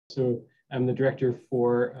So I'm the director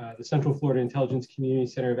for the Central Florida Intelligence Community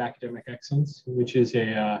Center of Academic Excellence, which is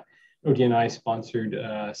a ODNI-sponsored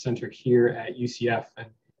center here at UCF and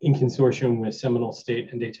in consortium with Seminole State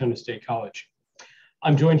and Daytona State College.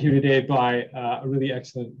 I'm joined here today by a really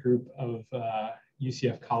excellent group of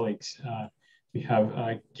UCF colleagues. We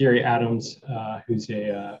have Gary Adams, who's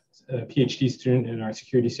a Ph.D. student in our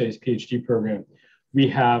Security Studies Ph.D. program. We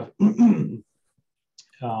have Mike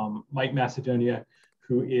Macedonia,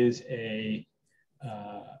 who is a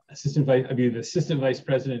assistant vice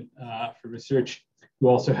president for research, who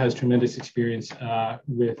also has tremendous experience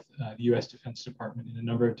with the U.S. Defense Department in a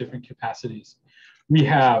number of different capacities. We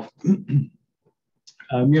have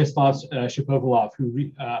Miroslav Shapovalov, who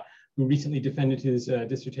recently defended his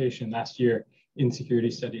dissertation last year in security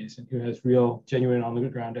studies and who has real, genuine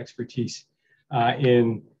on-the-ground expertise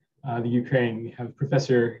in the Ukraine. We have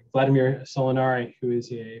Professor Vladimir Solonari, who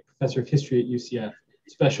is a professor of history at UCF,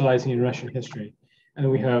 specializing in Russian history. And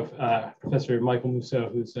then we have Professor Michael Mousseau,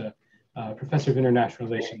 who's a professor of international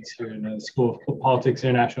relations here in the School of Politics,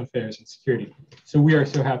 International Affairs, and Security. So we are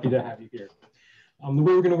so happy to have you here. The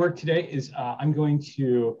way we're going to work today is I'm going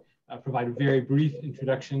to provide a very brief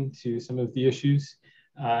introduction to some of the issues.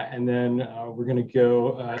 And then we're going to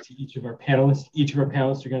go to each of our panelists. Each of our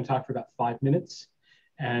panelists are going to talk for about 5 minutes.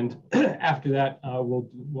 And after that,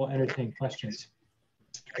 we'll entertain questions.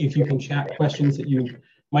 If you can chat questions that you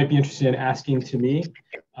might be interested in asking to me,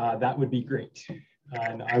 that would be great.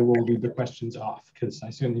 And I will leave the questions off because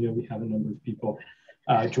I certainly know we have a number of people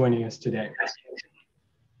joining us today.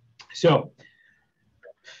 So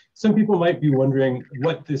some people might be wondering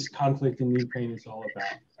what this conflict in Ukraine is all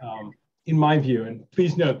about. In my view, and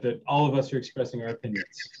please note that all of us are expressing our opinions.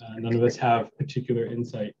 None of us have particular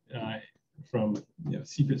insight from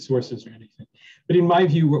secret sources or anything. But in my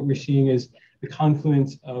view, what we're seeing is the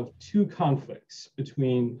confluence of two conflicts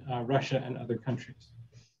between Russia and other countries.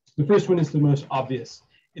 The first one is the most obvious.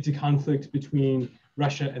 It's a conflict between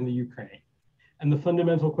Russia and the Ukraine. And the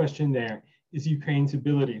fundamental question there is Ukraine's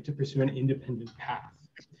ability to pursue an independent path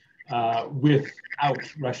without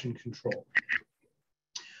Russian control.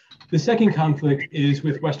 The second conflict is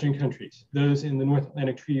with Western countries, those in the North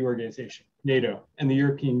Atlantic Treaty Organization, NATO, and the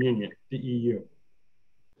European Union, the EU.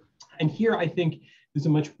 And here I think there's a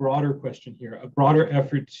much broader question here, a broader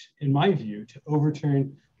effort, in my view, to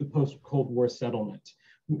overturn the post-Cold War settlement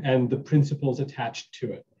and the principles attached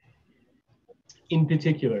to it. In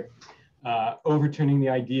particular, overturning the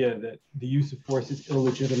idea that the use of force is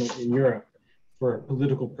illegitimate in Europe for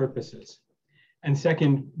political purposes. And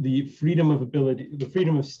second, the freedom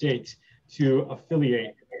of states to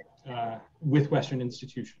affiliate with Western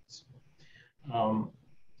institutions.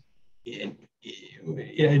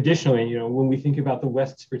 Additionally, when we think about the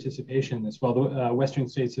West's participation in this, while the Western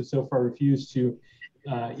states have so far refused to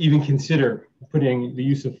even consider putting the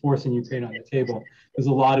use of force in Ukraine on the table, there's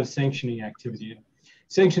a lot of sanctioning activity.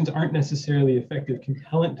 Sanctions aren't necessarily effective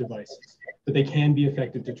compellent devices, but they can be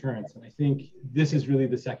effective deterrents. And I think this is really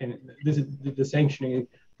the sanctioning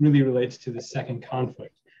really relates to the second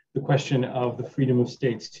conflict, the question of the freedom of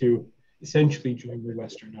states to essentially join the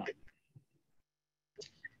West or not.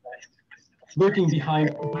 Lurking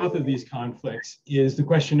behind both of these conflicts is the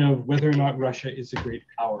question of whether or not Russia is a great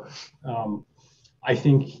power. I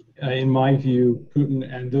think, in my view, Putin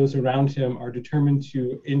and those around him are determined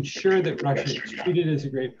to ensure that Russia is treated as a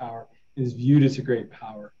great power, is viewed as a great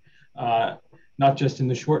power, not just in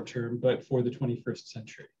the short term, but for the 21st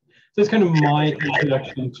century. So that's kind of my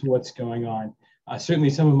introduction to what's going on.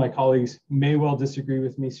 Certainly some of my colleagues may well disagree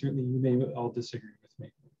with me. Certainly you may all disagree with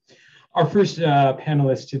me. Our first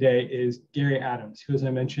panelist today is Gary Adams, who, as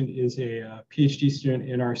I mentioned, is a PhD student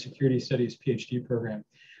in our Security Studies PhD program.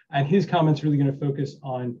 And his comments are really going to focus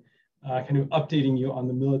on kind of updating you on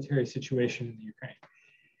the military situation in the Ukraine.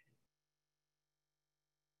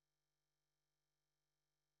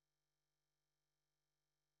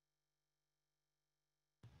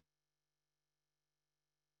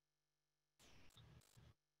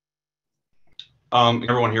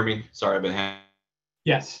 Everyone hear me? Sorry, I've been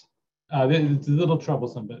Yes, it's a little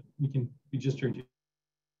troublesome, but we just heard you.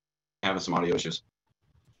 Having some audio issues.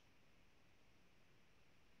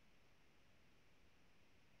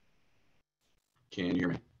 Can you hear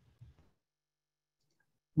me?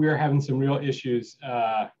 We are having some real issues,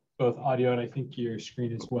 both audio and I think your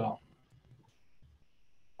screen as well.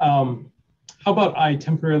 How about I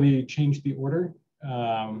temporarily change the order?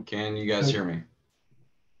 Can you guys hear me?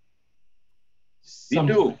 We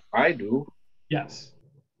do. I do. Yes.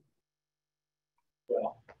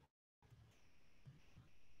 Well.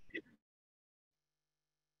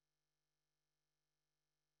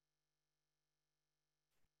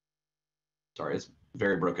 Sorry, it's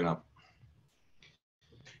very broken up.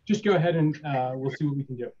 Just go ahead and we'll see what we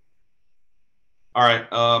can do. All right.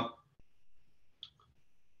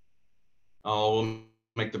 We'll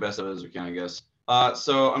make the best of it as we can, I guess.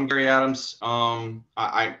 So I'm Gary Adams.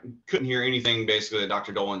 I couldn't hear anything basically that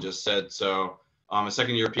Dr. Dolan just said. So I'm a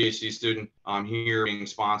second-year Ph.D. student. I'm here being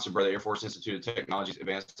sponsored by the Air Force Institute of Technology's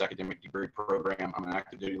Advanced Academic Degree Program. I'm an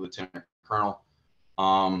active duty lieutenant colonel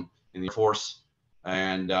in the Air Force.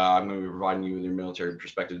 And I'm going to be providing you with your military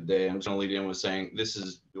perspective today. I'm just going to lead in with saying this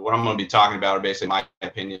is what I'm going to be talking about are basically my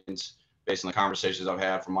opinions based on the conversations I've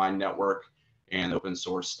had from my network and open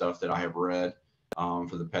source stuff that I have read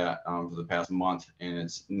for the past month, and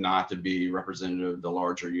it's not to be representative of the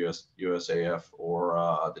larger USAF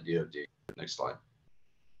or the DoD. Next slide.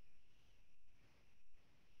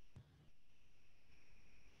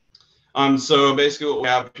 So basically what we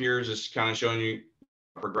have here is just kind of showing you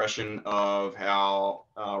a progression of how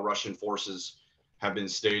Russian forces have been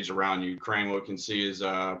staged around Ukraine. What we can see is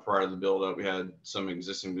prior to the buildup, we had some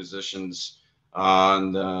existing positions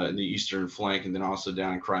on the eastern flank and then also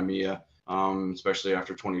down in Crimea, especially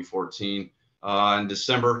after 2014. In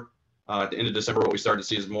December, at the end of December, what we started to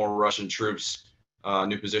see is more Russian troops,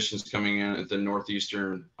 new positions coming in at the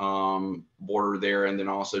northeastern border there, and then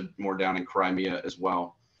also more down in Crimea as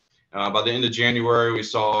well. By the end of January, we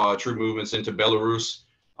saw troop movements into Belarus,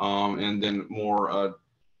 and then more,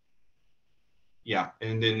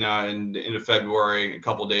 and then in the end of February, a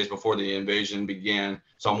couple of days before the invasion began,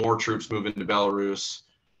 saw more troops move into Belarus,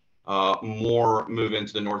 more move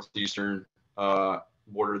into the northeastern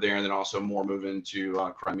border there, and then also more move into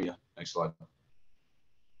Crimea. Next slide.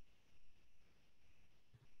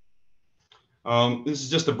 This is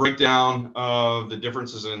just a breakdown of the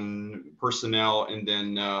differences in personnel and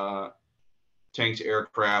then tanks,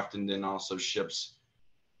 aircraft, and then also ships.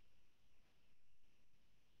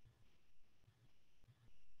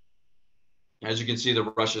 As you can see, the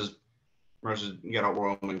Russia's got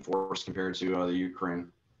overwhelming force compared to the Ukraine.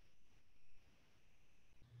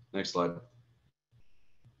 Next slide.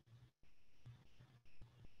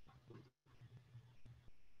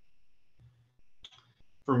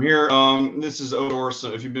 From here, this is Odor.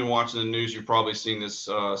 So if you've been watching the news, you've probably seen this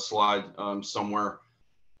slide somewhere.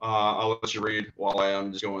 I'll let you read while I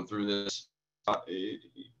am just going through this.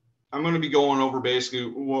 I'm going to be going over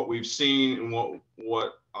basically what we've seen and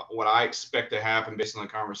what I expect to happen based on the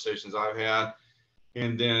conversations I've had,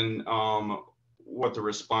 and then what the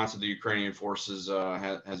response of the Ukrainian forces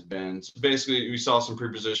has been. So basically, we saw some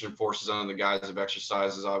prepositioned forces under the guise of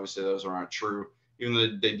exercises. Obviously, those aren't true. Even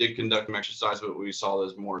though they did conduct an exercise, but we saw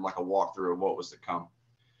as more like a walkthrough of what was to come.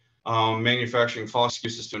 Manufacturing false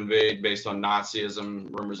excuses to invade based on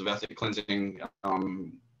Nazism, rumors of ethnic cleansing,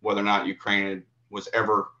 whether or not Ukraine was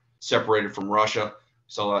ever separated from Russia.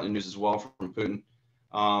 Saw that in the news as well from Putin.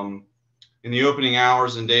 In the opening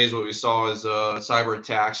hours and days, what we saw is cyber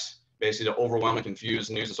attacks, basically to overwhelm and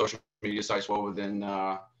confuse news and social media sites well within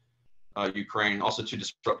Ukraine, also to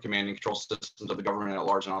disrupt command and control systems of the government at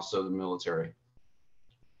large and also the military.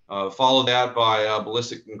 Followed that by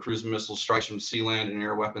ballistic and cruise missile strikes from sea, land, and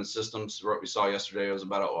air weapon systems. What we saw yesterday was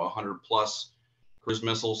about 100 plus cruise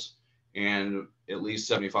missiles and at least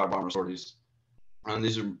 75 bomber sorties. And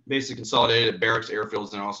these are basically consolidated barracks,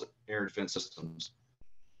 airfields, and also air defense systems.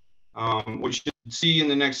 What you should see in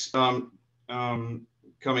the next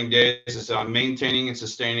coming days is maintaining and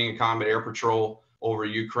sustaining a combat air patrol over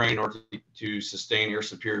Ukraine in order to sustain air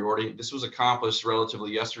superiority. This was accomplished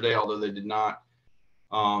relatively yesterday, although they did not.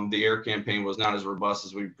 The air campaign was not as robust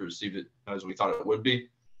as we perceived it, as we thought it would be.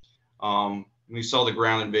 We saw the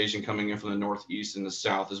ground invasion coming in from the northeast and the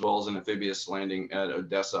south, as well as an amphibious landing at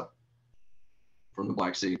Odessa from the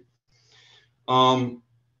Black Sea.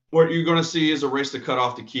 What you're going to see is a race to cut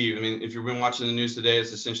off the Kyiv. I mean, if you've been watching the news today,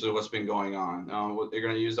 it's essentially what's been going on. They're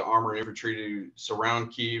going to use the armor and infantry to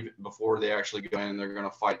surround Kyiv before they actually go in. They're going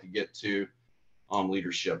to fight to get to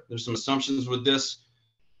leadership. There's some assumptions with this.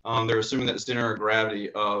 They're assuming that the center of gravity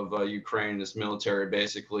of Ukraine, this military,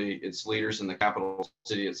 basically its leaders in the capital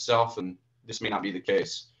city itself, and this may not be the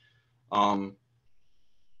case.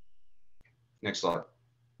 Next slide.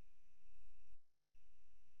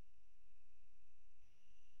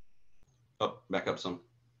 Oh, back up some.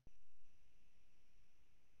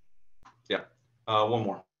 Yeah, one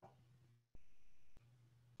more.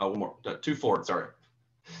 One more, 2 forward, sorry.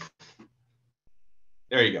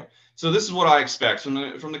 There you go. So this is what I expect from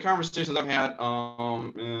the conversations I've had.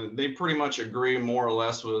 They pretty much agree more or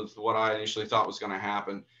less with what I initially thought was going to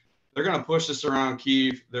happen. They're going to push this around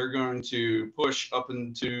Kyiv. They're going to push up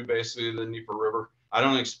into basically the Dnieper River. I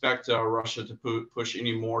don't expect Russia to push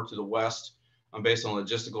any more to the west based on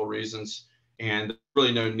logistical reasons. and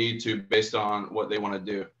really no need to based on what they want to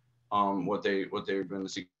do, what they've been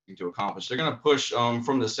seeking to accomplish. They're going to push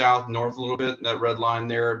from the south north a little bit. That red line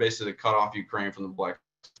there basically cut off Ukraine from the Black.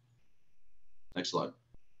 Next slide.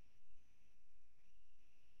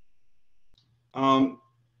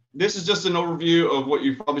 This is just an overview of what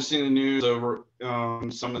you've probably seen in the news over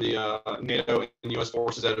some of the NATO and U.S.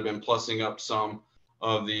 forces that have been plussing up some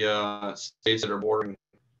of the states that are bordering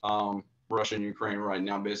Russia and Ukraine right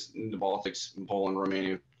now, based in the Baltics, in Poland,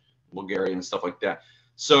 Romania, Bulgaria, and stuff like that.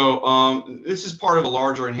 So this is part of a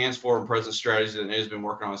larger enhanced forward presence strategy that NATO has been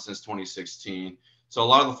working on since 2016. So a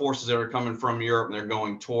lot of the forces that are coming from Europe, and they're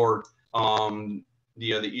going toward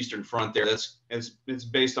the Eastern Front there. It's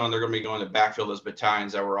based on they're going to be going to backfill those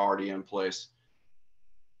battalions that were already in place.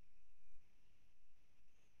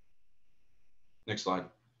 Next slide.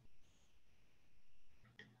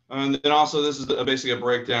 And then also this is basically a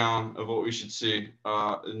breakdown of what we should see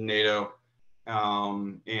NATO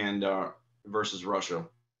and versus Russia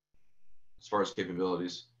as far as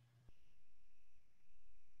capabilities.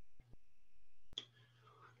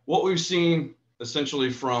 What we've seen essentially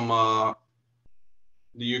from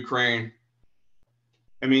the Ukraine,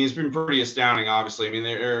 I mean, it's been pretty astounding, obviously. I mean,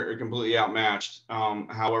 they're completely outmatched.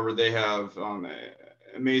 However, they have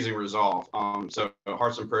amazing resolve. So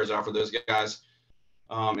hearts and prayers out for those guys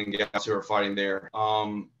and gals who are fighting there.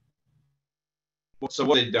 So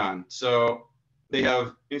what they've done. So they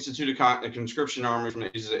have instituted a conscription army from the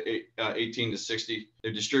ages of 18 to 60.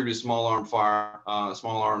 They've distributed small arms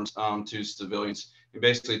to civilians and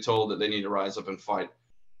basically told that they need to rise up and fight.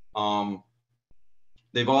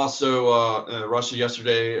 They've also, Russia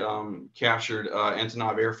yesterday captured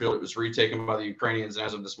Antonov airfield. It was retaken by the Ukrainians, and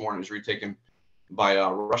as of this morning, it was retaken by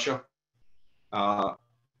Russia.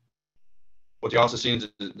 What you also seen is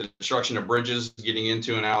the destruction of bridges getting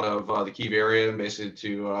into and out of the Kyiv area, and basically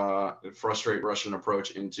to frustrate Russian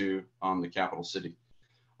approach into the capital city.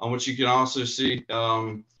 What you can also see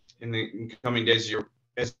in the coming days,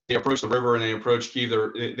 as they approach the river and they approach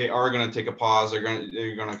Kyiv, they are going to take a pause. They're going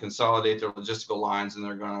to consolidate their logistical lines, and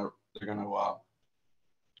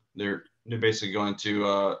they're basically going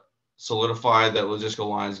to solidify that logistical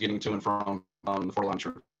lines getting to and from the four line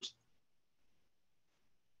troops.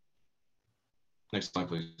 Next slide,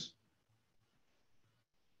 please.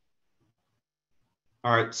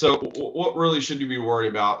 All right, so what really should you be worried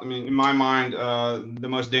about? I mean, in my mind, the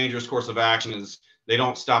most dangerous course of action is they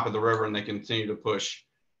don't stop at the river and they continue to push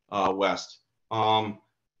west. Based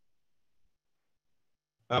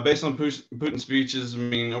on Putin's speeches, I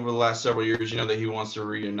mean, over the last several years, you know that he wants to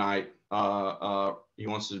reunite. He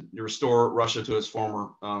wants to restore Russia to its former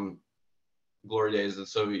glory days of the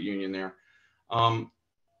Soviet Union there.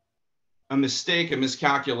 A mistake, a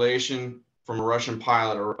miscalculation from a Russian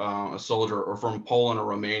pilot or a soldier, or from Poland or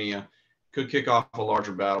Romania, could kick off a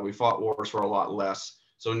larger battle. We fought wars for a lot less,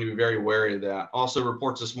 so we need to be very wary of that. Also,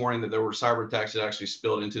 reports this morning that there were cyber attacks that actually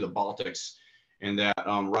spilled into the Baltics, and that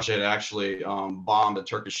Russia had actually bombed a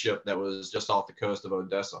Turkish ship that was just off the coast of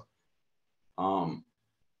Odessa.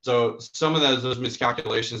 So some of those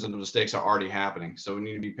miscalculations and the mistakes are already happening. So we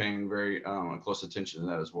need to be paying very close attention to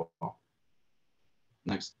that as well.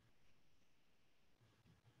 Next.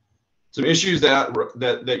 Some issues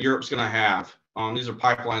that Europe's going to have. These are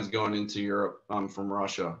pipelines going into Europe from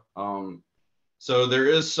Russia. So there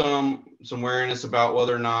is some wariness about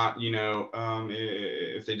whether or not, you know,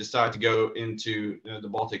 if they decide to go into the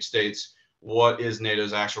Baltic states, what is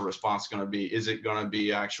NATO's actual response going to be? Is it going to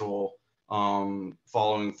be actual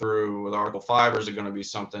following through with Article 5, or is it going to be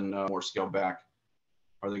something more scaled back?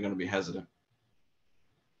 Are they going to be hesitant?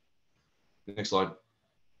 Next slide.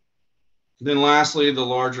 Then lastly, the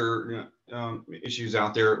larger issues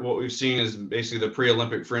out there, what we've seen is basically the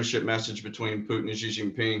pre-Olympic friendship message between Putin and Xi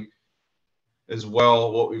Jinping as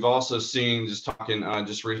well. What we've also seen, just talking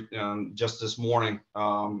just this morning,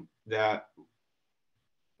 that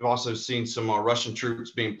we've also seen some Russian troops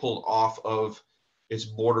being pulled off of its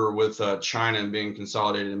border with China and being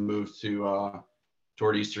consolidated and moved to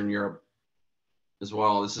toward Eastern Europe as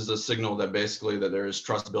well. This is a signal that basically that there is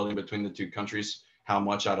trust building between the two countries. How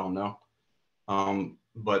much, I don't know.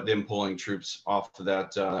 But them pulling troops off to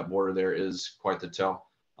that border there is quite the tell.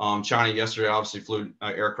 China yesterday obviously flew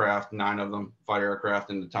aircraft, 9 of them, fighter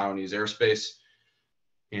aircraft, into Taiwanese airspace.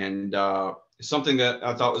 And something that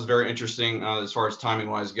I thought was very interesting as far as timing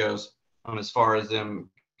wise goes, as far as them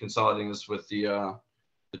consolidating this with the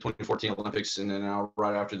 2014 Olympics, and then now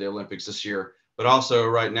right after the Olympics this year. But also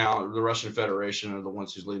right now, the Russian Federation are the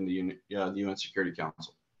ones who's leading the UN Security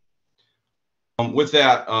Council. With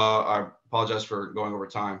that, I apologize for going over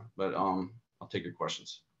time, but I'll take your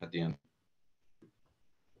questions at the end.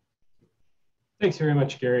 Thanks very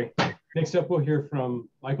much, Gary. Next up, we'll hear from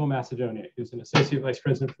Michael Macedonia, who's an Associate Vice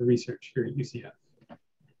President for Research here at UCF.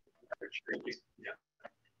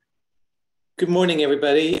 Good morning,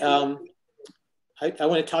 everybody. I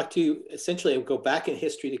want to talk to you, essentially, I'll go back in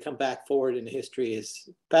history to come back forward in history. Is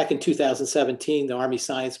back in 2017, the Army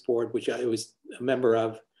Science Board, which I was a member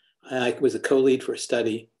of, and I was a co-lead for a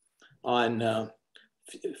study on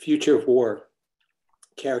future of war,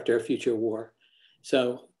 character of future war.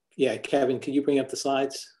 So yeah, Kevin, can you bring up the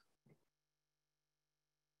slides?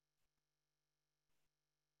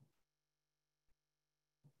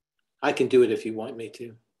 I can do it if you want me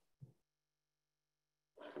to.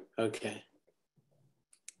 Okay.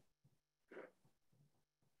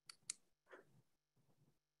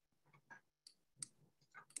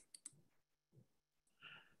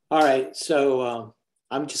 All right, so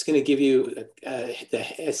I'm just going to give you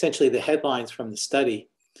essentially the headlines from the study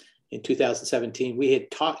in 2017. We had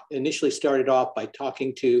initially started off by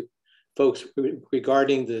talking to folks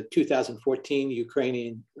regarding the 2014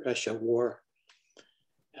 Ukrainian-Russia war.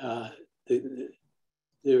 There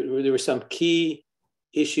were some key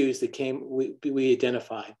issues that we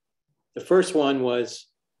identified. The first one was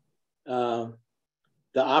the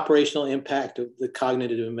operational impact of the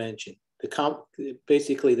cognitive dimension.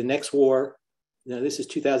 Basically, the next war, this is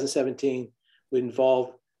 2017, would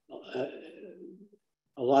involve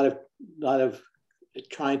a lot of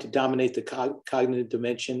trying to dominate the cognitive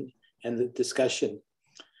dimension and the discussion.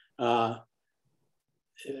 We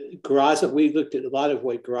looked at a lot of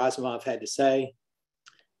what Gerasimov had to say.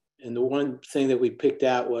 And the one thing that we picked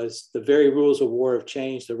out was the very rules of war have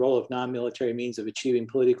changed. The role of non-military means of achieving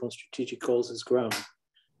political and strategic goals has grown.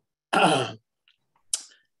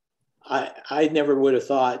 I never would have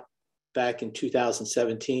thought back in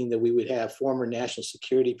 2017 that we would have former national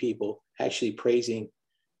security people actually praising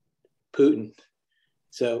Putin.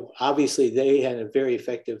 So obviously they had a very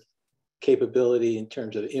effective capability in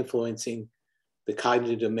terms of influencing the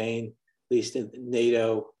cognitive domain, at least in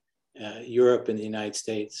NATO, Europe, and the United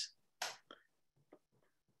States.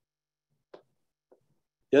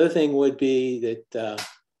 The other thing would be that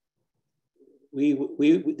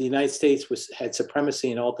the United States had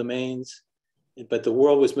supremacy in all domains, but the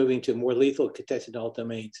world was moving to more lethal contested in all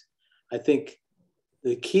domains. I think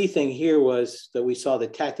the key thing here was that we saw the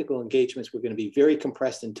tactical engagements were going to be very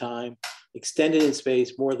compressed in time, extended in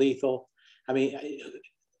space, more lethal. I mean,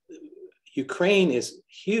 Ukraine is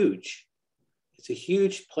huge. It's a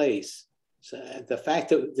huge place. So the fact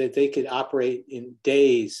that they could operate in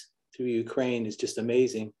days through Ukraine is just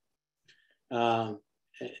amazing. And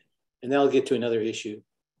that'll get to another issue.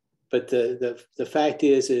 But the fact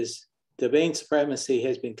is domain supremacy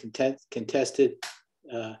has been contested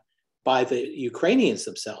by the Ukrainians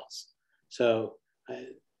themselves. So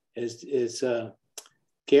as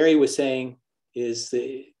Gary was saying, is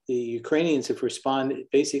the Ukrainians have responded,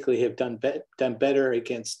 basically have done better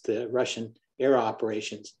against the Russian air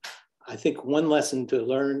operations. I think one lesson to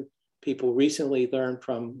learn, people recently learned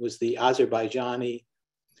from, was the Azerbaijani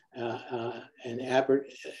and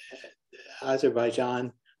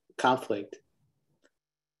Azerbaijan conflict.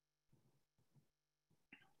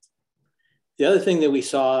 The other thing that we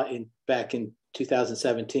saw back in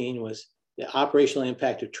 2017 was the operational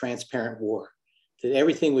impact of transparent war, that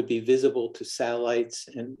everything would be visible to satellites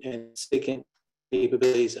and significant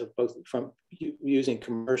capabilities of both from using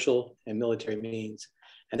commercial and military means.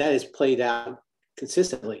 And that has played out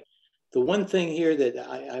consistently. The one thing here that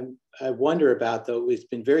I wonder about, though, it's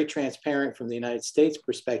been very transparent from the United States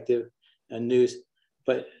perspective and news,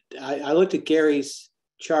 but I looked at Gary's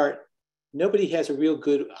chart. Nobody has a real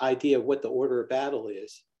good idea of what the order of battle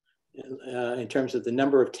is in terms of the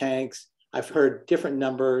number of tanks. I've heard different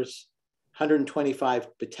numbers, 125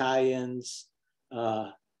 battalions,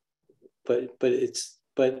 but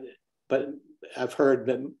I've heard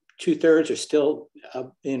that 2/3 are still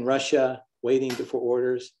in Russia waiting for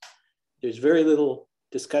orders. There's very little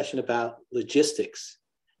discussion about logistics.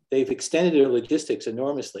 They've extended their logistics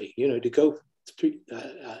enormously. You know, to go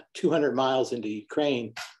 200 miles into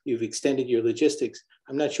Ukraine, you've extended your logistics.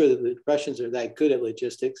 I'm not sure that the Russians are that good at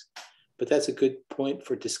logistics, but that's a good point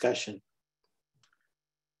for discussion.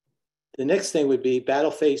 The next thing would be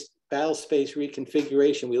battle space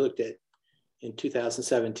reconfiguration we looked at in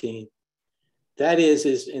 2017. That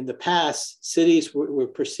is in the past, cities were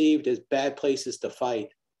perceived as bad places to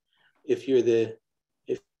fight if you're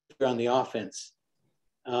on the offense.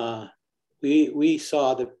 We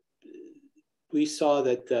saw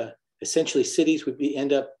that essentially cities would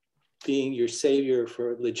end up being your savior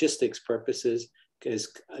for logistics purposes,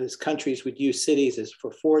 because as countries would use cities as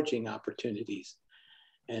for foraging opportunities.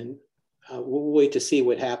 And we'll wait to see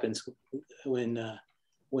what happens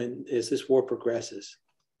as this war progresses.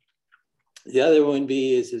 The other one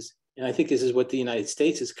is, and I think this is what the United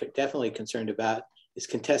States is definitely concerned about, is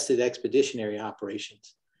contested expeditionary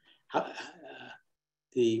operations.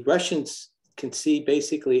 The Russians can see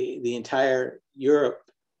basically the entire Europe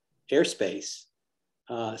airspace.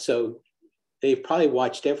 So they've probably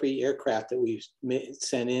watched every aircraft that we've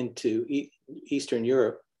sent into Eastern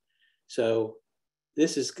Europe. So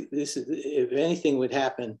this is if anything would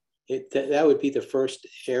happen, that would be the first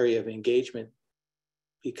area of engagement,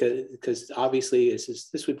 because obviously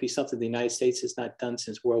this would be something the United States has not done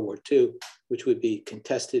since World War II, which would be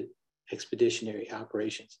contested expeditionary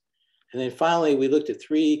operations. And then finally, we looked at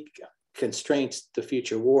 3 constraints to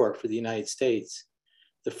future war for the United States.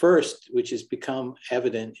 The first, which has become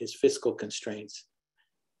evident, is fiscal constraints.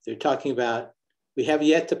 They're talking about, we have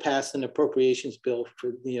yet to pass an appropriations bill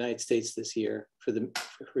for the United States this year for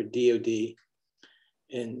DOD,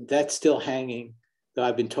 and that's still hanging, though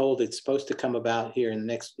I've been told it's supposed to come about here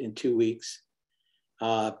in 2 weeks.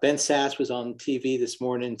 Ben Sasse was on TV this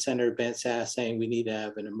morning, Senator Ben Sasse, saying we need to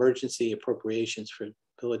have an emergency appropriations for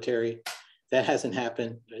military. That hasn't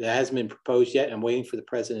happened. That hasn't been proposed yet. I'm waiting for the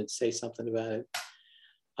president to say something about it.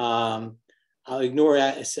 I'll ignore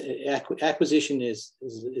acquisition is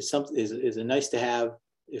a nice to have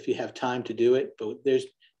if you have time to do it, but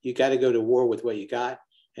you got to go to war with what you got.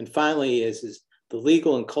 And finally is the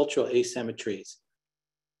legal and cultural asymmetries.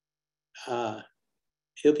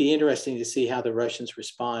 It'll be interesting to see how the Russians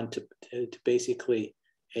respond to basically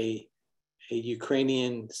a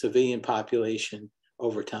Ukrainian civilian population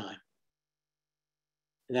over time.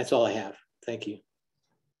 And that's all I have. Thank you.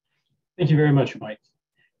 Thank you very much, Mike.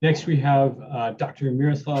 Next, we have Dr.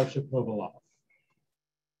 Miroslav Shapovalov.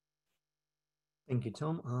 Thank you,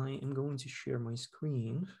 Tom. I am going to share my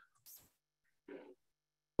screen.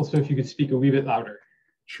 Also, if you could speak a wee bit louder.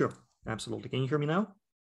 Sure, absolutely. Can you hear me now?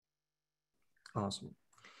 Awesome.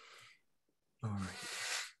 All right.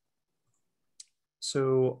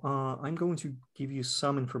 So I'm going to give you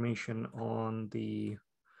some information on the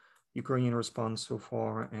Ukrainian response so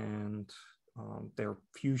far and their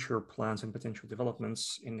future plans and potential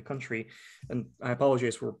developments in the country. And I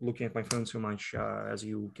apologize for looking at my phone so much. As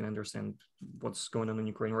you can understand, what's going on in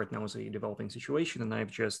Ukraine right now is a developing situation. And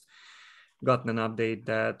I've just gotten an update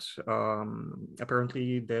that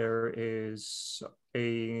apparently there is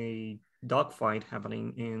a dogfight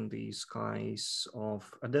happening in the skies of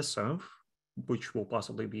Odessa, which will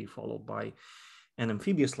possibly be followed by an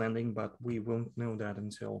amphibious landing, but we won't know that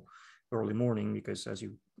until early morning because, as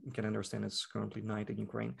you can understand, it's currently night in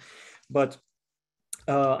Ukraine. But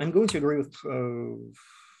I'm going to agree with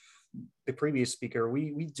the previous speaker.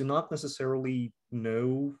 We do not necessarily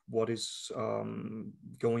know what is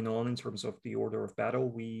going on in terms of the order of battle.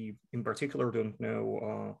 We, in particular, don't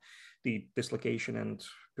know the dislocation and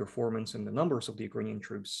performance and the numbers of the Ukrainian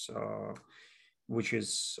troops, which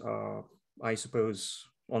is, I suppose,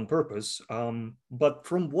 on purpose. But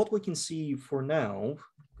from what we can see for now,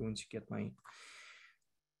 I'm going to get my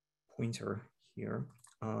pointer here.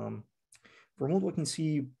 From what we can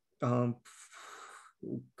see,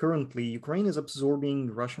 currently, Ukraine is absorbing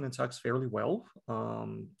Russian attacks fairly well.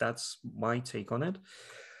 That's my take on it.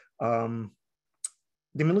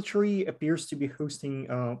 The military appears to be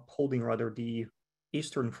holding rather the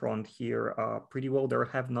Eastern Front here pretty well. There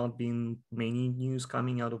have not been many news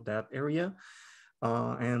coming out of that area.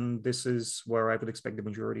 And this is where I would expect the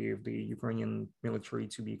majority of the Ukrainian military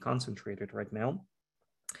to be concentrated right now.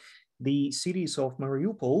 The cities of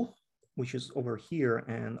Mariupol, which is over here,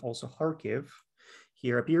 and also Kharkiv,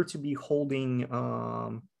 here appear to be holding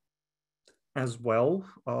as well,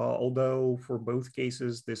 although for both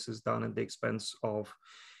cases, this is done at the expense of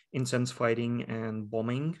intense fighting and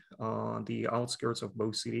bombing. The outskirts of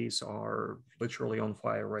both cities are literally on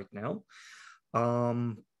fire right now.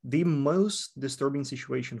 The most disturbing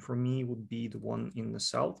situation for me would be the one in the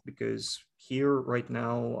south, because here right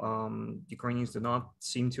now, Ukrainians do not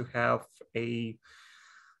seem to have a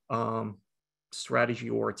strategy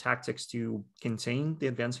or tactics to contain the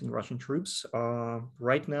advancing Russian troops.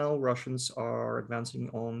 Right now, Russians are advancing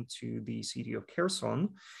on to the city of Kherson.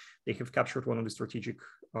 They have captured one of the strategic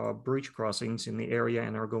bridge crossings in the area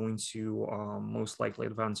and are going to most likely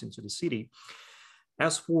advance into the city.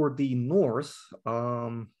 As for the north,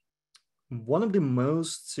 one of the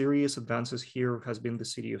most serious advances here has been the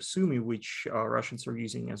city of Sumy, which Russians are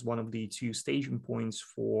using as one of the 2 staging points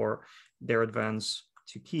for their advance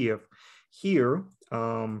to Kiev. Here,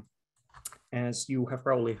 as you have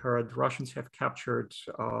probably heard, Russians have captured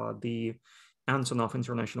the Antonov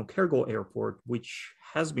International Cargo Airport, which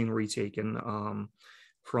has been retaken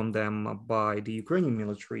from them by the Ukrainian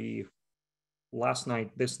military last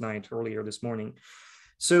night, this night, earlier this morning.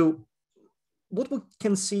 So what we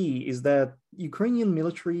can see is that Ukrainian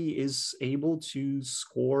military is able to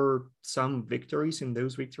score some victories, and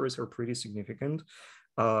those victories are pretty significant.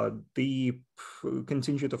 The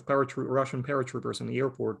contingent of Russian paratroopers in the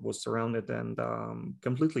airport was surrounded and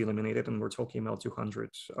completely eliminated, and we're talking about 200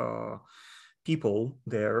 people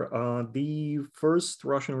there. The first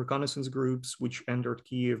Russian reconnaissance groups, which entered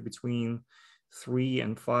Kiev between 3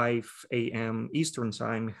 and 5 a.m. Eastern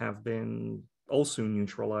time, have been also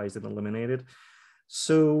neutralized and eliminated.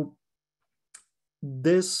 So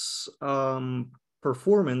this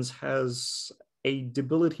performance has a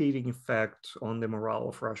debilitating effect on the morale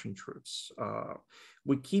of Russian troops.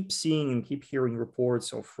 We keep seeing and keep hearing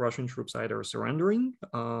reports of Russian troops either surrendering,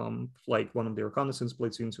 like one of the reconnaissance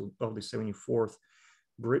platoons of the 74th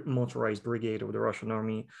Motorized Brigade of the Russian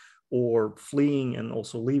Army, or fleeing and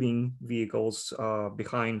also leaving vehicles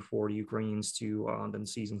behind for the Ukrainians to then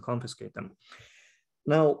seize and confiscate them.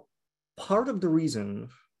 Now, part of the reason,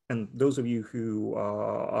 and those of you who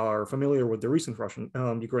are familiar with the recent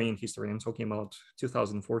Ukrainian history, I'm talking about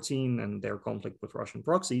 2014 and their conflict with Russian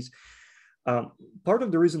proxies, part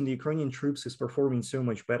of the reason the Ukrainian troops is performing so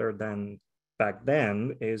much better than back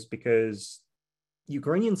then is because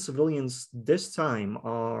Ukrainian civilians this time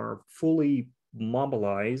are fully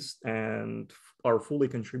mobilized and are fully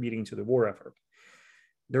contributing to the war effort.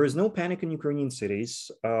 There is no panic in Ukrainian cities.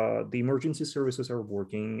 The emergency services are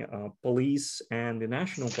working. Police and the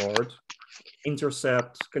National Guard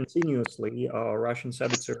intercept continuously Russian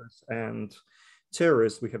saboteurs and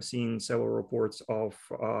terrorists. We have seen several reports of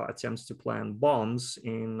attempts to plant bombs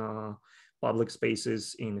in public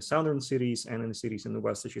spaces in the southern cities and in the cities in the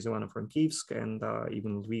west, such as Ivano-Frankivsk and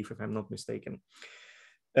even Lviv, if I'm not mistaken.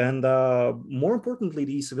 And more importantly,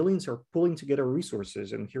 the civilians are pulling together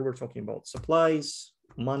resources. And here we're talking about supplies,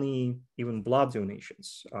 money, even blood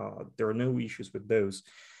donations. There are no issues with those.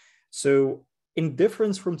 So in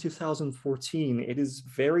difference from 2014, it is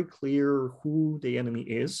very clear who the enemy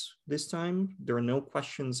is this time. There are no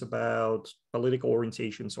questions about political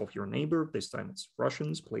orientations of your neighbor. This time it's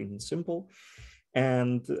Russians, plain and simple.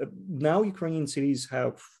 And now Ukrainian cities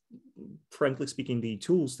have, frankly speaking, the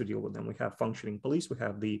tools to deal with them. We have functioning police. We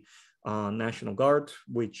have the National Guard,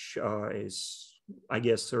 which is, I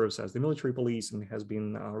guess, serves as the military police and has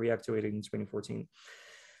been reactivated in 2014.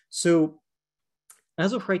 So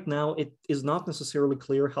as of right now, it is not necessarily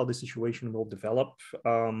clear how the situation will develop.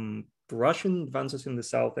 The Russian advances in the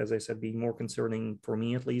south, as I said, being more concerning for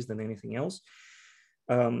me at least than anything else.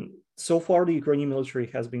 So far, the Ukrainian military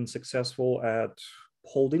has been successful at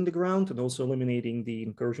holding the ground and also eliminating the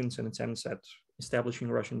incursions and attempts at establishing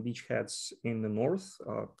Russian beachheads in the north.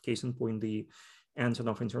 Case in point, the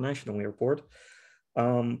Antonov International Airport.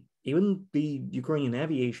 Even the Ukrainian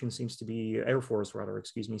aviation seems to be, Air Force rather,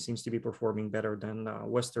 excuse me, seems to be performing better than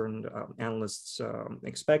Western analysts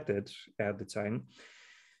expected at the time.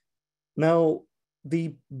 Now,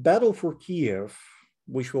 the battle for Kiev,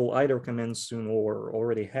 which will either commence soon or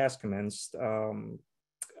already has commenced,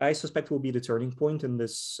 I suspect will be the turning point in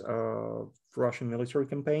this Russian military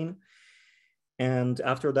campaign. And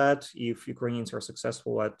after that, if Ukrainians are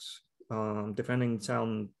successful at defending the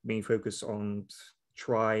town, may focus on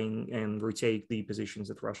trying and retake the positions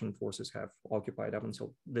that Russian forces have occupied up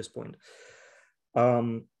until this point.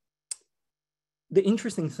 The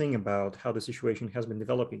interesting thing about how the situation has been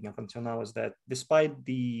developing up until now is that despite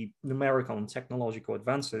the numerical and technological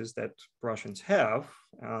advances that Russians have,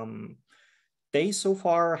 they so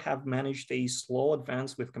far have managed a slow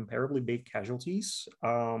advance with comparably big casualties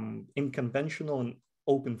in conventional and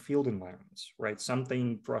open field environments, right?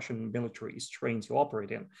 Something Russian military is trained to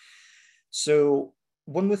operate in. So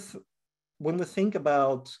when we think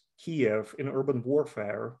about Kiev in urban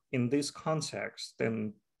warfare in this context,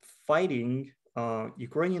 then fighting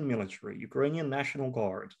Ukrainian military, Ukrainian National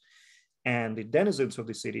Guard, and the denizens of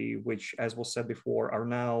the city, which, as was said before, are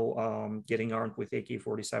now getting armed with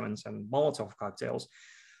AK-47s and Molotov cocktails,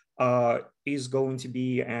 is going to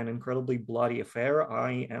be an incredibly bloody affair.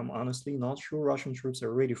 I am honestly not sure Russian troops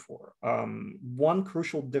are ready for. One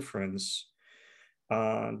crucial difference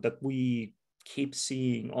that we keep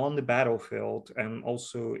seeing on the battlefield and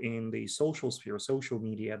also in the social sphere, social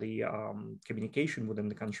media, the communication within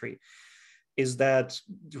the country, is that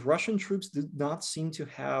Russian troops did not seem to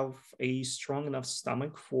have a strong enough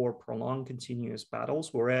stomach for prolonged continuous battles,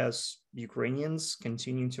 whereas Ukrainians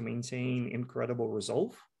continue to maintain incredible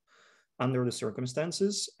resolve under the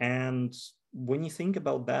circumstances. And when you think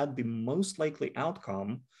about that, the most likely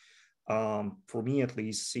outcome, for me at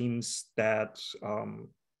least, seems that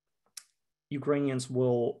Ukrainians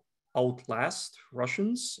will outlast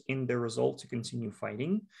Russians in their resolve to continue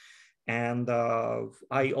fighting. And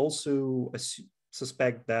I also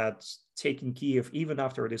suspect that taking Kiev, even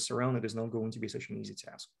after it is surrounded, is not going to be such an easy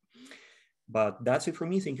task. But that's it for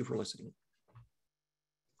me. Thank you for listening.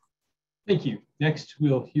 Thank you. Next,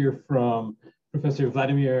 we'll hear from Professor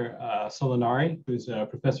Vladimir Solonari, who's a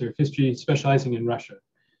professor of history specializing in Russia,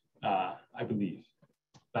 I believe.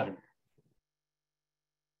 Vladimir.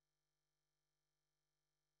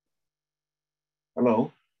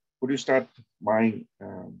 Hello. Would you start my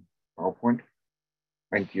PowerPoint?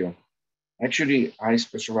 Thank you. Actually, I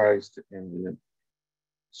specialized in the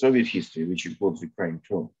Soviet history, which includes Ukraine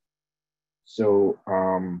too. So,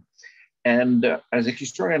 as a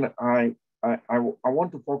historian, I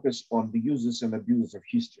want to focus on the uses and abuses of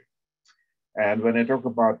history. And when I talk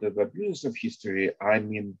about the abuses of history, I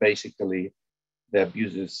mean basically the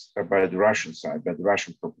abuses by the Russian side, by the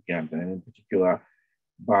Russian propaganda, and in particular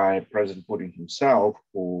by President Putin himself,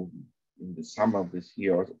 who in the summer of this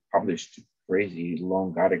year published a crazy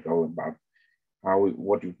long article about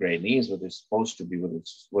what Ukraine is, what it's supposed to be, what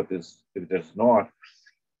it is not.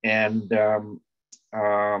 And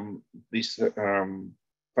this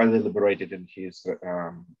further elaborated in his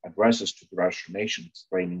addresses to the Russian nation,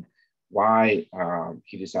 explaining why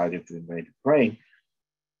he decided to invade Ukraine.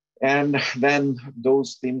 And then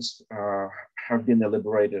those things have been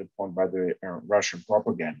elaborated upon by the Russian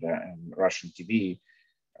propaganda and Russian TV,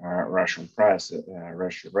 Russian press,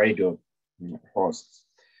 Russian radio hosts.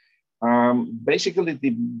 Basically,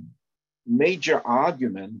 the major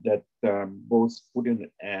argument that both Putin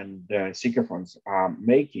and sycophants are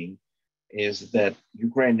making is that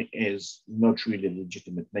Ukraine is not really a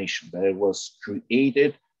legitimate nation, that it was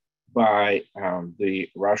created by the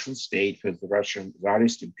Russian state, first the Russian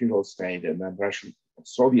Tsarist imperial state and then Russian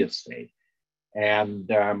Soviet state. And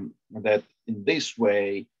that in this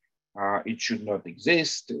way, it should not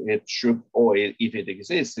exist. It should, or if it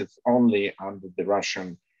exists, it's only under the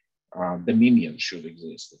Russian dominion should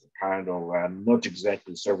exist as a kind of not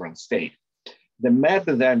exactly sovereign state. The map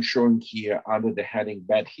then shown here under the heading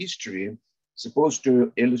Bad History supposed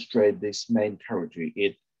to illustrate this main territory.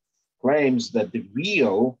 It claims that the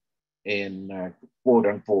real, in quote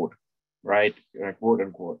unquote, right, quote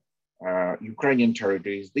unquote, Ukrainian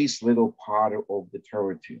territory is this little part of the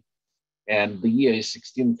territory. And the year is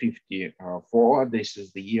 1654. This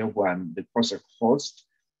is the year when the Cossack host,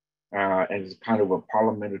 as kind of a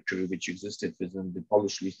parliamentary which existed within the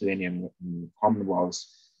Polish-Lithuanian Commonwealth,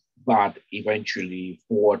 but eventually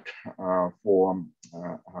fought for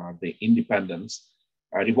the independence,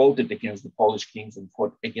 revolted against the Polish kings and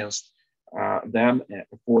fought against them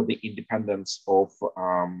for the independence of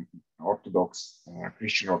Orthodox,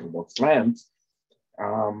 Christian Orthodox lands.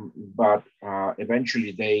 But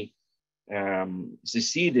eventually they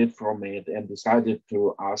seceded from it and decided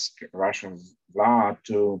to ask Russian Tsar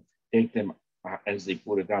to take them, as they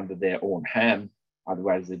put it, under their own hand.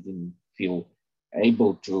 Otherwise, they didn't feel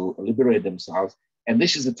able to liberate themselves. And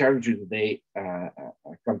this is the territory that they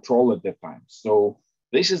control at that time. So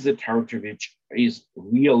this is the territory which is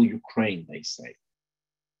real Ukraine, they say.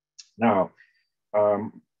 Now,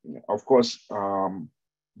 of course,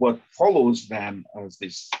 what follows then as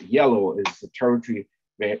this yellow is the territory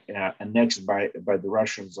annexed by the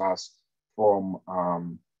Russians as from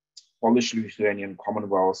Polish-Lithuanian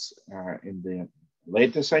Commonwealth in the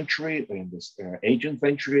later century, in the 18th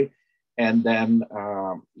century, and then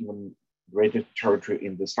even greater territory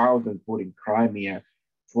in the south, including Crimea,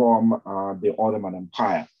 from the Ottoman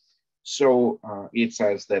Empire. So it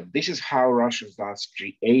says that this is how Russians thus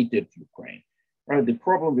created Ukraine. Right? The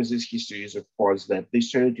problem with this history is, of course, that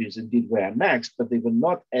these territories indeed were annexed, but they were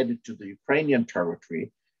not added to the Ukrainian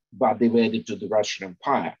territory, but they were added to the Russian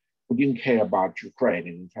Empire, who didn't care about Ukraine.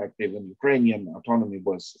 And in fact, even Ukrainian autonomy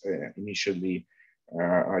was initially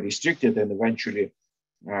restricted and eventually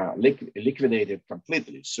liquidated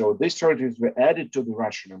completely. So these territories were added to the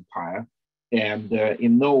Russian Empire, and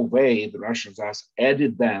in no way the Russians thus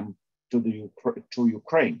added them to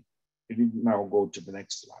Ukraine. If you now go to the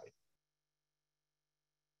next slide.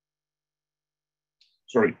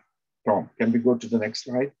 Sorry, Tom, can we go to the next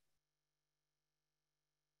slide?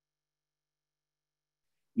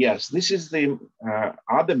 Yes, this is the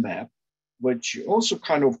other map, which also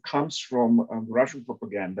kind of comes from Russian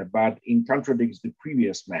propaganda, but it contradicts the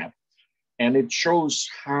previous map. And it shows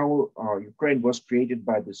how Ukraine was created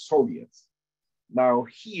by the Soviets. Now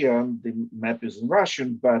here, the map is in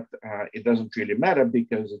Russian, but it doesn't really matter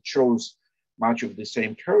because it shows much of the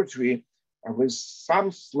same territory with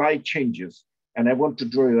some slight changes. And I want to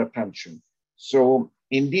draw your attention. So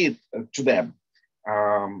indeed, to them,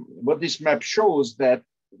 what this map shows that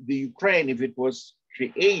the Ukraine, if it was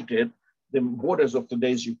created, the borders of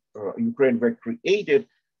today's Ukraine were created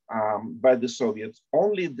by the Soviets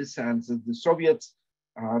only in the sense that the Soviets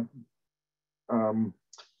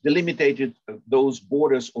delimited those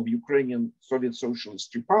borders of Ukrainian Soviet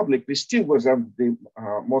Socialist Republic, which still was under the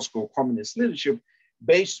Moscow communist leadership,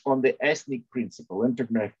 based on the ethnic principle,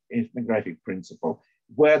 ethnographic principle,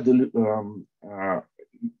 where the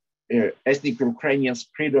ethnic Ukrainians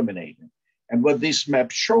predominated. And what this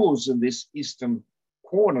map shows in this eastern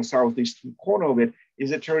corner, southeastern corner of it,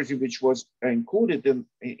 is a territory which was included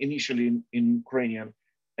initially in Ukrainian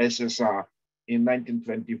SSR in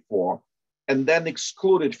 1924, and then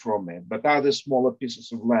excluded from it, but other smaller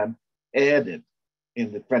pieces of land added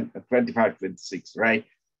in the 25-26, right,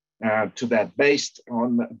 to that, based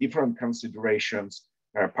on different considerations,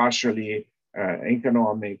 partially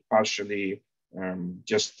economic, partially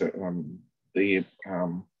just the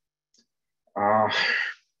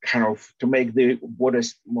kind of to make the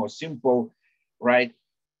borders more simple, right?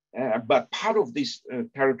 But part of this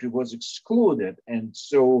territory was excluded. And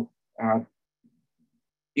so,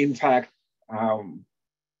 in fact,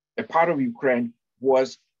 a part of Ukraine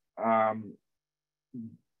was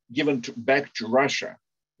given back to Russia,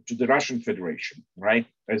 to the Russian Federation, right?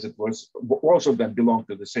 As it was also then belonged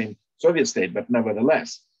to the same Soviet state, but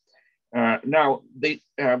nevertheless. Now, the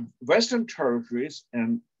Western territories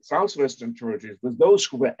and Southwestern territories were those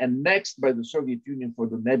who were annexed by the Soviet Union for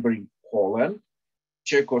the neighboring Poland,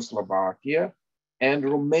 Czechoslovakia, and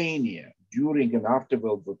Romania during and after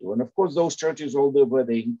World War II. And of course, those territories, although were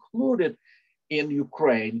they included in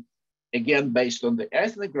Ukraine, again, based on the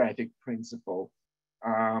ethnographic principle,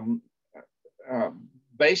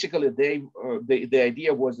 basically the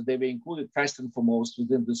idea was that they were included first and foremost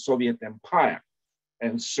within the Soviet Empire.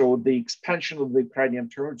 And so the expansion of the Ukrainian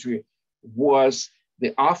territory was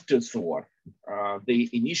the afterthought. The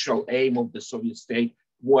initial aim of the Soviet state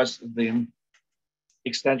was the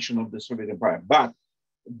extension of the Soviet Empire. But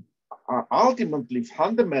ultimately,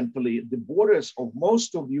 fundamentally, the borders of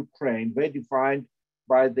most of Ukraine were defined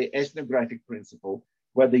by the ethnographic principle,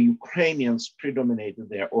 where the Ukrainians predominated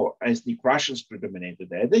there or ethnic Russians predominated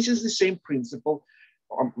there. This is the same principle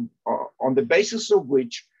on the basis of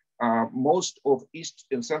which most of East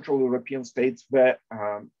and Central European states were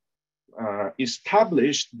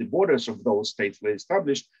established, the borders of those states were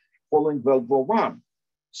established following World War I.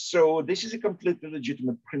 So this is a completely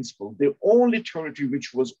legitimate principle. The only territory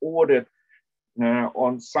which was ordered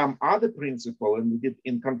on some other principle, and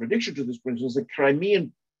in contradiction to this principle, is the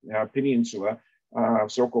Crimean Peninsula,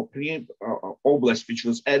 so-called Oblast, which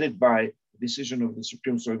was added by decision of the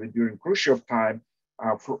Supreme Soviet during Khrushchev time.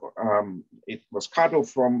 It was cut off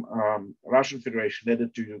from Russian Federation,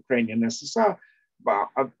 added to Ukrainian SSR, but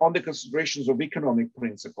on the considerations of economic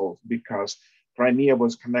principles, because Crimea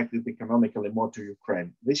was connected economically more to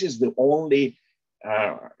Ukraine. This is the only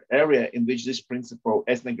area in which this principle,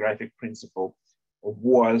 ethnographic principle,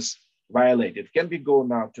 was violated. Can we go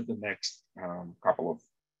now to the next couple of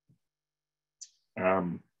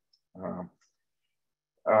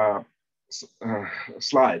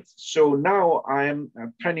slides? So now I'm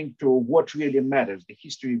turning to what really matters, the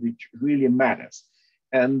history which really matters.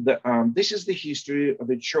 And this is the history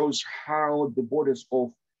that shows how the borders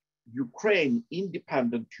of Ukraine,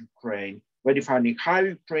 independent Ukraine, were defining how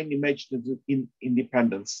Ukraine emerged as an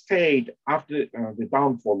independent state after the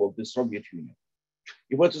downfall of the Soviet Union.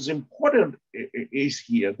 What is important is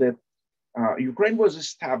here that Ukraine was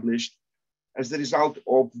established as the result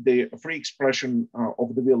of the free expression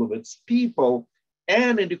of the will of its people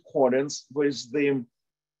and in accordance with the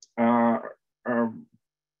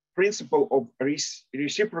principle of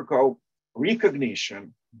reciprocal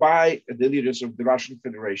recognition by the leaders of the Russian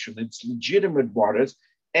Federation, its legitimate borders,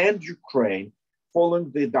 and Ukraine following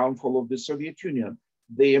the downfall of the Soviet Union.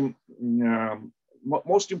 The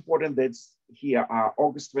most important dates here are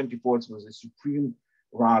August 24th was the Supreme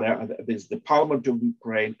Rada, the Parliament of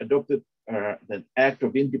Ukraine adopted the Act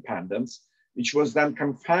of Independence, which was then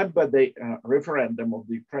confirmed by the referendum of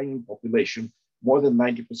the Ukrainian population. More than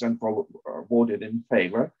 90% voted in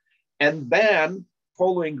favor. And then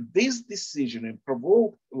following this decision and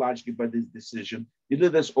provoked largely by this decision, the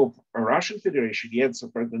leaders of Russian Federation,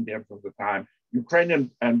 Yeltsin, President Yeltsin at the time, Ukraine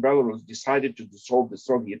and Belarus decided to dissolve the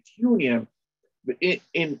Soviet Union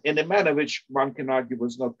in a manner which one can argue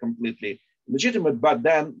was not completely legitimate, but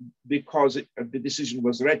then because the decision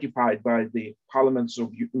was ratified by the parliaments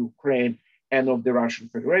of Ukraine and of the Russian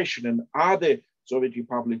Federation and other Soviet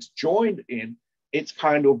republics joined in, it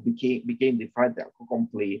kind of became the fait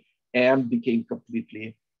accompli and became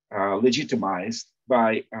completely legitimized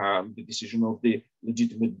by the decision of the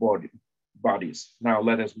legitimate bodies. Now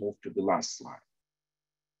let us move to the last slide.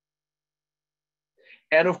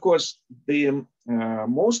 And of course, the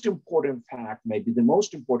most important fact, maybe the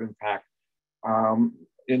most important fact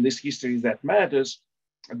in this history that matters,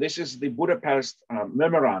 this is the Budapest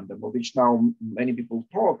memorandum, of which now many people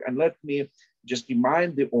talk. And let me just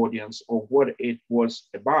remind the audience of what it was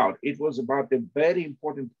about. It was about the very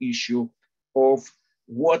important issue of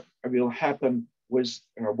what will happen with,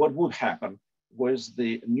 what would happen with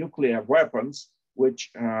the nuclear weapons,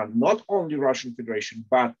 which not only Russian Federation,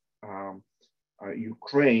 but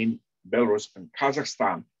Ukraine, Belarus, and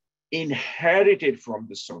Kazakhstan inherited from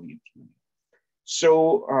the Soviet Union.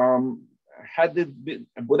 So had the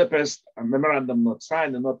Budapest memorandum not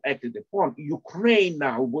signed and not acted upon, Ukraine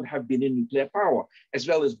now would have been a nuclear power, as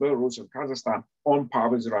well as Belarus and Kazakhstan on par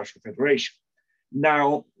with the Russian Federation.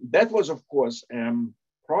 Now, that was, of course,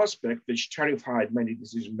 prospect which terrified many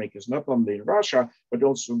decision makers, not only in Russia, but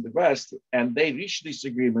also in the West. And they reached this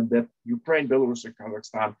agreement that Ukraine, Belarus, and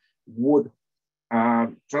Kazakhstan would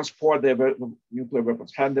transport their nuclear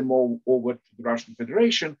weapons, hand them over to the Russian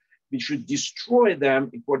Federation. We should destroy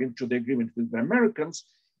them according to the agreement with the Americans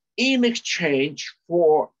in exchange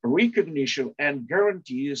for recognition and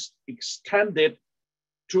guarantees extended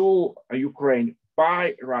to Ukraine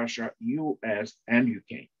by Russia, US, and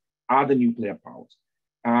UK, other nuclear powers.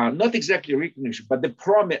 Not exactly recognition, but the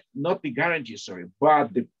promise, not the guarantee, sorry,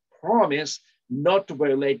 but the promise not to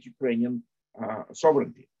violate Ukrainian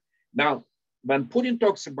sovereignty. Now, when Putin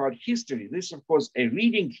talks about history, this is, of course, a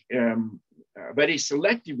reading, very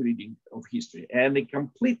selective reading of history and a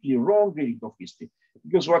completely wrong reading of history,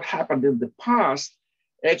 because what happened in the past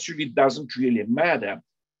actually doesn't really matter.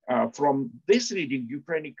 From this reading,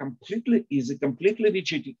 Ukraine is a completely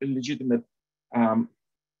legitimate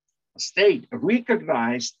state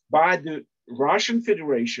recognized by the Russian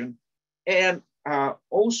Federation and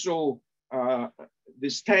also the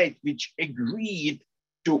state which agreed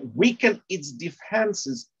to weaken its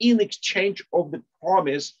defenses in exchange of the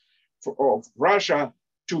promise of Russia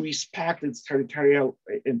to respect its territorial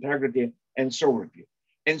integrity and sovereignty.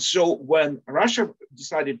 And so when Russia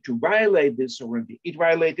decided to violate this sovereignty, it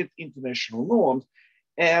violated international norms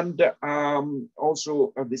and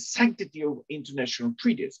also the sanctity of international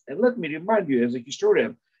treaties. And let me remind you, as a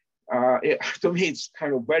historian, to me it's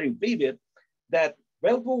kind of very vivid that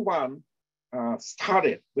World War I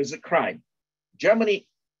started with a crime. Germany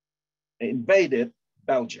invaded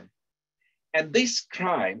Belgium. And this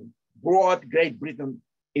crime brought Great Britain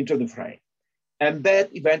into the fray. And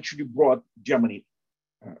that eventually brought Germany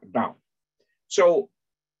down. So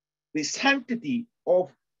the sanctity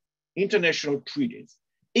of international treaties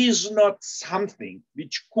is not something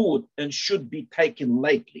which could and should be taken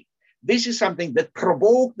lightly. This is something that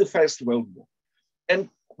provoked the First World War. And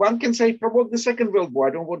one can say provoked the Second World War.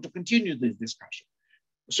 I don't want to continue this discussion.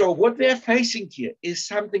 So what we are facing here is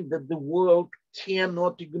something that the world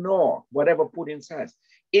cannot ignore, whatever Putin says.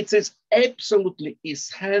 It is absolutely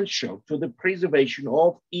essential to the preservation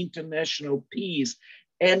of international peace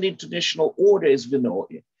and international order as we know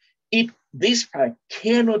it. This fact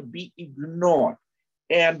cannot be ignored.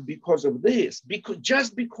 And because of this,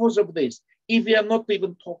 just because of this, if we are not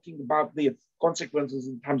even talking about the consequences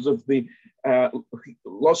in terms of the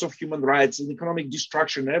loss of human rights and economic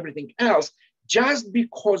destruction and everything else, just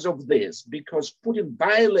because of this, because Putin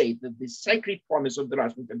violated the sacred promise of the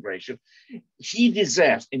Russian Federation, he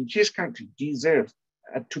deserves, and his country deserves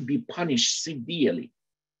to be punished severely.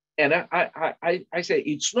 And I say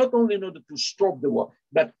it's not only in order to stop the war,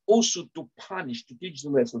 but also to punish, to teach the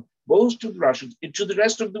lesson, both to the Russians and to the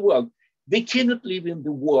rest of the world. They cannot live in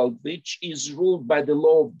the world which is ruled by the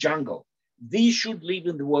law of jungle. They should live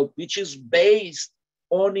in the world which is based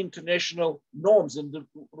on international norms and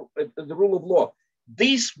the rule of law.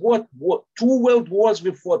 This what 2 world wars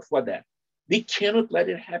we fought for that. We cannot let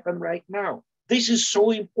it happen right now. This is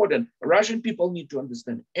so important. Russian people need to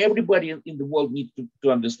understand. Everybody in the world needs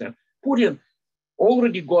to understand. Putin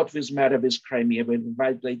already got this matter with Crimea when he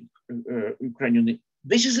violated Ukrainian.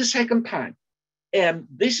 This is the second time. And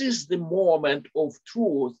this is the moment of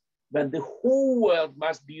truth when the whole world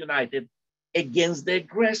must be united against the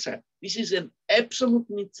aggressor. This is an absolute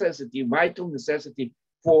necessity, vital necessity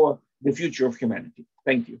for the future of humanity.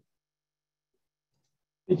 Thank you.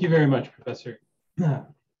 Thank you very much, Professor.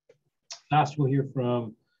 Last, we'll hear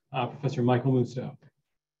from Professor Michael Mousseau.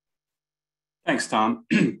 Thanks, Tom.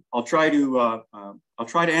 I'll try to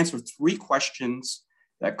answer 3 questions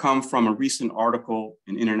that come from a recent article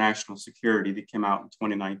in International Security that came out in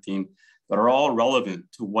 2019 that are all relevant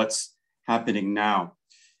to what's happening now.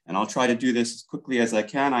 And I'll try to do this as quickly as I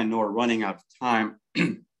can. I know we're running out of time.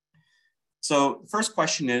 So the first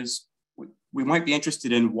question is, we might be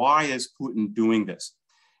interested in why is Putin doing this?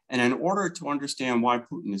 And in order to understand why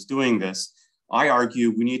Putin is doing this, I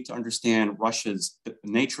argue we need to understand the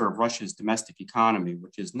nature of Russia's domestic economy,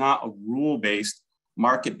 which is not a rule-based,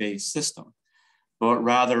 market-based system, but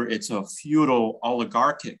rather it's a feudal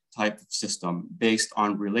oligarchic type of system based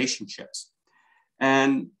on relationships.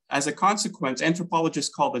 And as a consequence,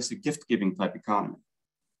 anthropologists call this a gift-giving type economy.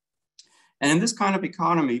 And in this kind of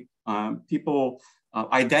economy,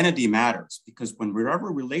 identity matters, because wherever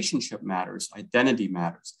relationship matters, identity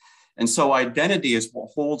matters. And so identity is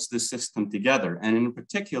what holds this system together, and in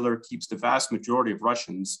particular keeps the vast majority of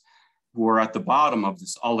Russians who are at the bottom of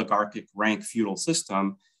this oligarchic rank feudal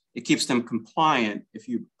system, it keeps them compliant if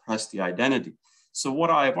you press the identity. So what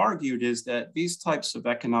I've argued is that these types of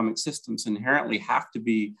economic systems inherently have to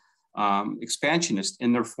be expansionist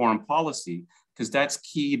in their foreign policy, because that's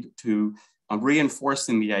key to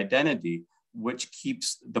reinforcing the identity, which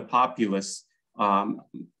keeps the populace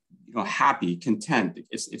happy, content.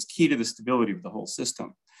 It's key to the stability of the whole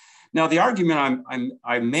system. Now, the argument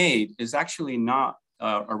I made is actually not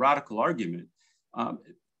a radical argument.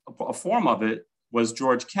 A form of it was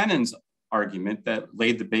George Kennan's argument that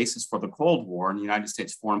laid the basis for the Cold War and the United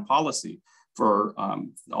States foreign policy for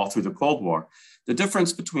all through the Cold War. The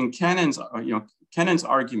difference between Kennan's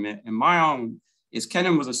argument and my own is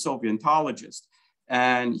Kennan was a Sovietologist,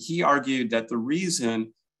 and he argued that the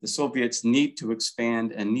reason the Soviets need to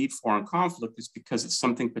expand and need foreign conflict is because it's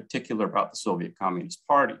something particular about the Soviet Communist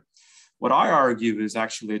Party. What I argue is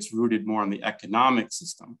actually it's rooted more in the economic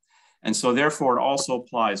system. And so therefore it also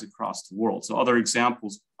applies across the world. So other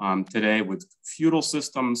examples today with feudal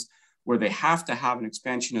systems where they have to have an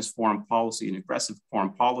expansionist foreign policy, an aggressive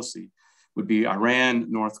foreign policy, would be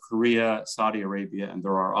Iran, North Korea, Saudi Arabia, and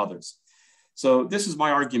there are others. So this is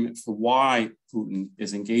my argument for why Putin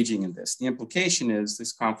is engaging in this. The implication is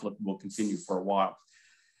this conflict will continue for a while.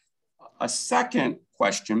 A second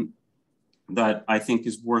question that I think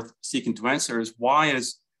is worth seeking to answer is why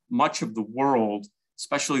is much of the world,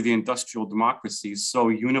 especially the industrial democracies, so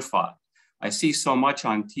unified? I see so much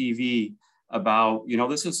on TV about,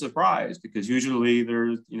 this is a surprise because usually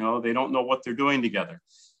they don't know what they're doing together.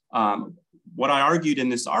 What I argued in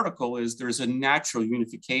this article is there's a natural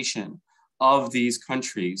unification of these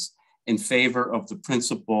countries in favor of the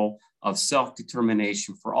principle of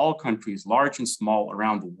self-determination for all countries, large and small,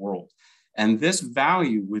 around the world. And this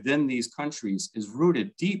value within these countries is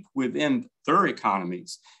rooted deep within their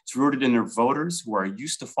economies. It's rooted in their voters who are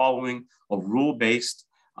used to following a rule-based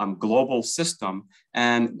global system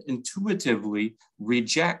and intuitively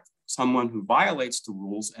reject someone who violates the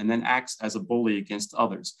rules and then acts as a bully against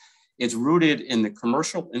others. It's rooted in the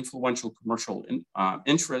influential commercial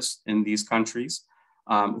interests in these countries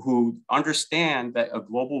who understand that a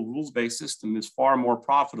global rules-based system is far more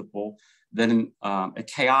profitable than a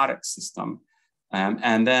chaotic system.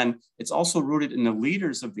 And then it's also rooted in the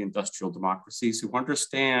leaders of the industrial democracies who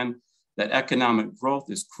understand that economic growth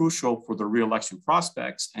is crucial for the re-election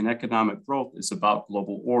prospects, and economic growth is about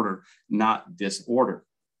global order, not disorder.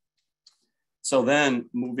 So then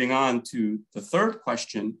moving on to the third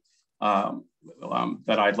question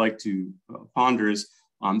that I'd like to ponder is,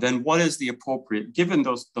 then what is the appropriate, given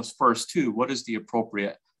those first two, what is the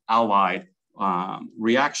appropriate allied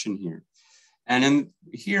reaction here? And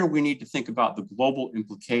here we need to think about the global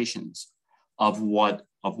implications of what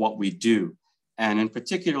we do. And in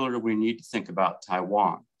particular, we need to think about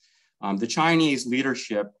Taiwan. The Chinese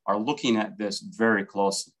leadership are looking at this very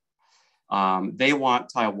closely. They want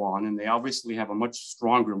Taiwan, and they obviously have a much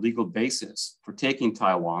stronger legal basis for taking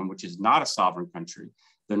Taiwan, which is not a sovereign country,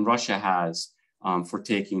 than Russia has for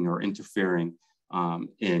taking or interfering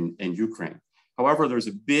in Ukraine. However, there's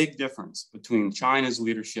a big difference between China's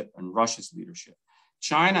leadership and Russia's leadership.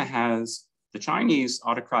 The Chinese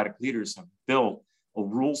autocratic leaders have built a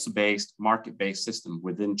rules-based, market-based system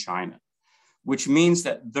within China, which means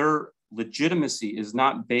that their legitimacy is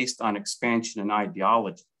not based on expansion and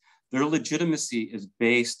ideology. Their legitimacy is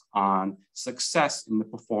based on success in the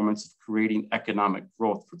performance of creating economic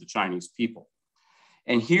growth for the Chinese people.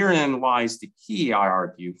 And herein lies the key, I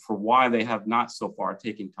argue, for why they have not so far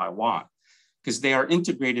taken Taiwan, because they are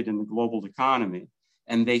integrated in the global economy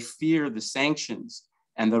and they fear the sanctions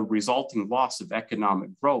and the resulting loss of economic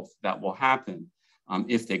growth that will happen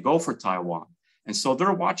if they go for Taiwan. And so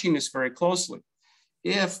they're watching this very closely.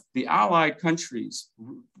 If the allied countries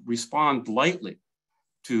respond lightly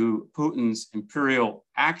to Putin's imperial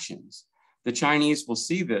actions, the Chinese will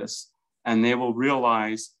see this and they will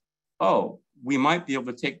realize, oh, we might be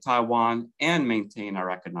able to take Taiwan and maintain our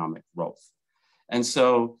economic growth. And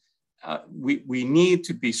so we need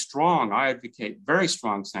to be strong. I advocate very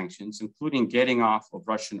strong sanctions, including getting off of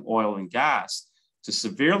Russian oil and gas to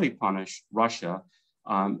severely punish Russia.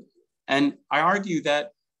 And I argue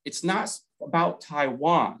that it's not about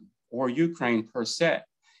Taiwan or Ukraine per se.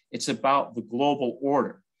 It's about the global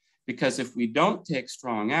order. Because if we don't take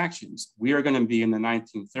strong actions, we are going to be in the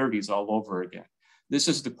 1930s all over again. This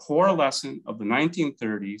is the core lesson of the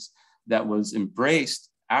 1930s that was embraced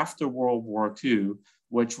after World War II,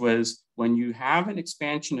 which was when you have an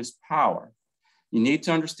expansionist power, you need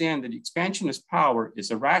to understand that expansionist power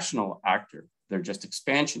is a rational actor. They're just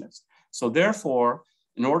expansionists. So therefore,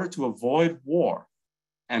 in order to avoid war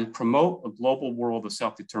and promote a global world of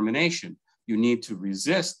self-determination, you need to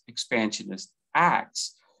resist expansionist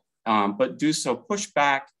acts, but do so push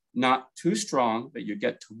back, not too strong that you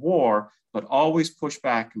get to war, but always push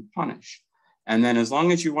back and punish. And then as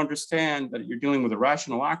long as you understand that you're dealing with a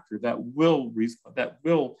rational actor that will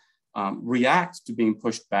react to being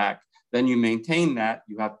pushed back, then you maintain that,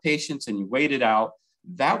 you have patience and you wait it out.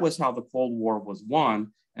 That was how the Cold War was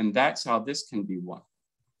won, and that's how this can be won.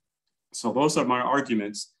 So those are my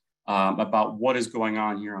arguments about what is going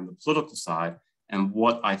on here on the political side and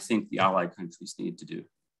what I think the allied countries need to do.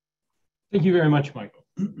 Thank you very much, Michael.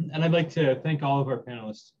 And I'd like to thank all of our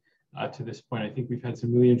panelists to this point. I think we've had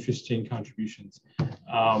some really interesting contributions.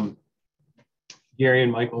 Gary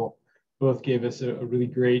and Michael both gave us a really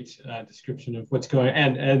great description of what's going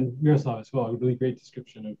on, and Miroslav as well, a really great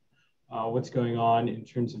description of what's going on in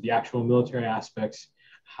terms of the actual military aspects,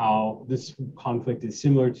 how this conflict is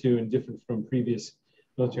similar to and different from previous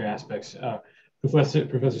military aspects. Professor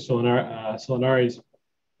Solonari's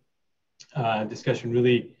discussion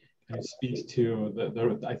really kind of speaks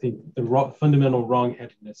to I think the fundamental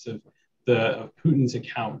wrongheadedness of Putin's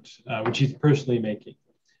account, which he's personally making,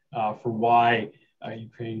 for why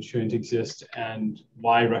Ukraine shouldn't exist and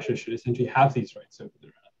why Russia should essentially have these rights over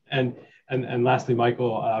their own. And lastly,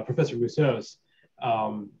 Michael, Professor Mousseau's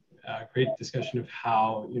great discussion of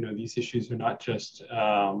how these issues are not just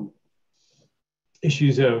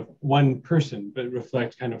issues of one person, but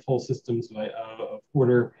reflect kind of whole systems of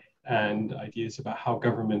order and ideas about how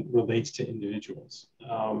government relates to individuals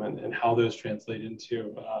and how those translate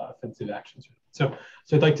into offensive actions. So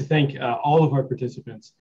I'd like to thank all of our participants.